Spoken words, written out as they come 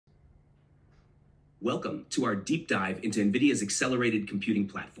Welcome to our deep dive into NVIDIA's accelerated computing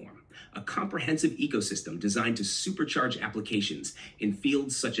platform, a comprehensive ecosystem designed to supercharge applications in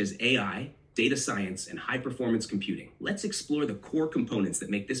fields such as AI, data science, and high-performance computing. Let's explore the core components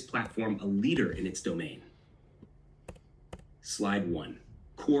that make this platform a leader in its domain. Slide 1.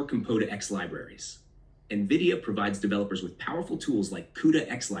 Core CUDA-X libraries. NVIDIA provides developers with powerful tools like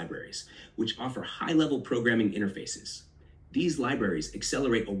CUDA-X libraries, which offer high-level programming interfaces. These libraries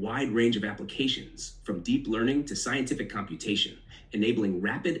accelerate a wide range of applications, from deep learning to scientific computation, enabling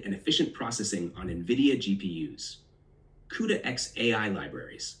rapid and efficient processing on NVIDIA GPUs. CUDA-X AI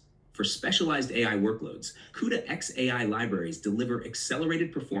libraries. For specialized AI workloads, CUDA-X AI libraries deliver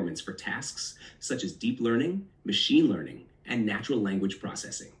accelerated performance for tasks such as deep learning, machine learning, and natural language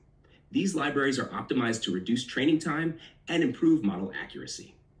processing. These libraries are optimized to reduce training time and improve model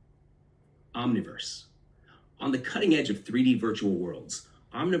accuracy. Omniverse. On the cutting edge of 3D virtual worlds,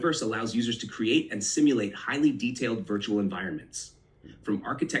 Omniverse allows users to create and simulate highly detailed virtual environments. From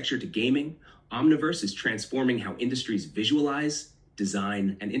architecture to gaming, Omniverse is transforming how industries visualize,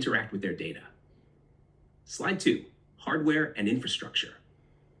 design, and interact with their data. Slide 2. Hardware and infrastructure.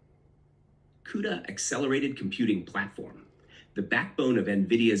 CUDA Accelerated Computing Platform. The backbone of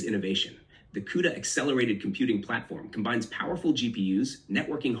NVIDIA's innovation, the CUDA Accelerated Computing Platform combines powerful GPUs,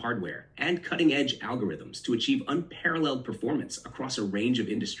 networking hardware, and cutting-edge algorithms to achieve unparalleled performance across a range of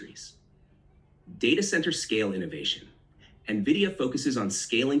industries. Data center scale innovation. NVIDIA focuses on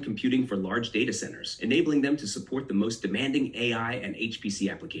scaling computing for large data centers, enabling them to support the most demanding AI and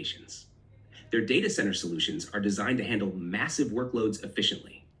HPC applications. Their data center solutions are designed to handle massive workloads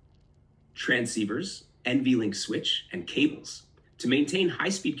efficiently. Transceivers, NVLink switch, and cables. To maintain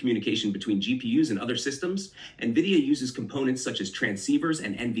high-speed communication between GPUs and other systems, NVIDIA uses components such as transceivers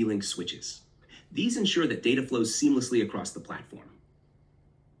and NVLink switches. These ensure that data flows seamlessly across the platform.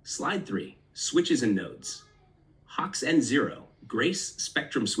 Slide 3. Switches and nodes. HOX N0, Grace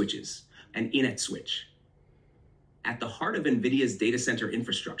Spectrum switches, and Enet switch. At the heart of NVIDIA's data center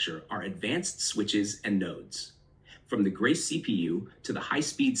infrastructure are advanced switches and nodes. From the Grace CPU to the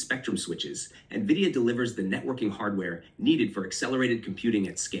high-speed Spectrum switches, NVIDIA delivers the networking hardware needed for accelerated computing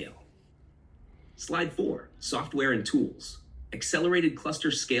at scale. Slide 4. Software and tools. Accelerated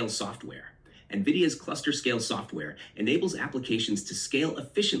cluster scale software. NVIDIA's cluster scale software enables applications to scale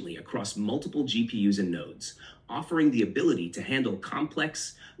efficiently across multiple GPUs and nodes, offering the ability to handle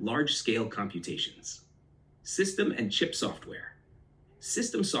complex, large-scale computations. System and chip software.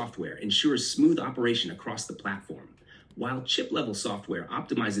 System software ensures smooth operation across the platform, while chip-level software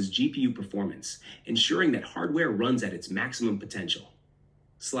optimizes GPU performance, ensuring that hardware runs at its maximum potential.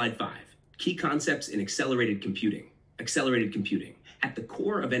 Slide 5. Key concepts in accelerated computing. Accelerated computing. At the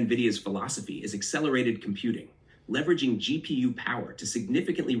core of NVIDIA's philosophy is accelerated computing, leveraging GPU power to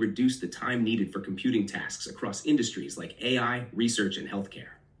significantly reduce the time needed for computing tasks across industries like AI, research, and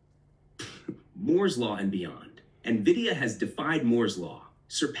healthcare. Moore's Law and beyond. NVIDIA has defied Moore's Law,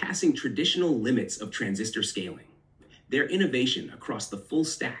 surpassing traditional limits of transistor scaling. Their innovation across the full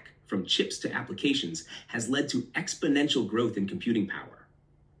stack, from chips to applications, has led to exponential growth in computing power.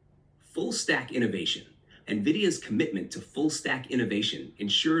 Full stack innovation. NVIDIA's commitment to full stack innovation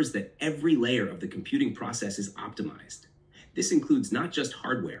ensures that every layer of the computing process is optimized. This includes not just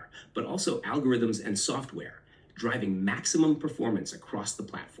hardware, but also algorithms and software, driving maximum performance across the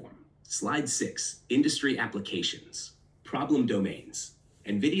platform. Slide 6. Industry applications. Problem domains.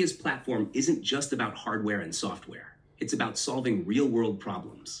 NVIDIA's platform isn't just about hardware and software. It's about solving real-world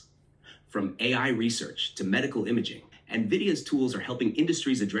problems. From AI research to medical imaging, NVIDIA's tools are helping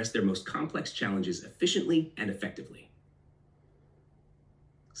industries address their most complex challenges efficiently and effectively.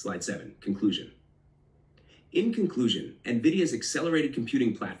 Slide 7. Conclusion. In conclusion, NVIDIA's accelerated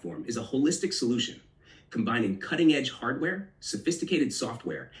computing platform is a holistic solution, combining cutting-edge hardware, sophisticated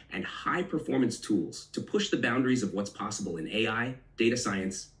software, and high-performance tools to push the boundaries of what's possible in AI, data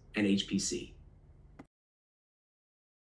science, and HPC.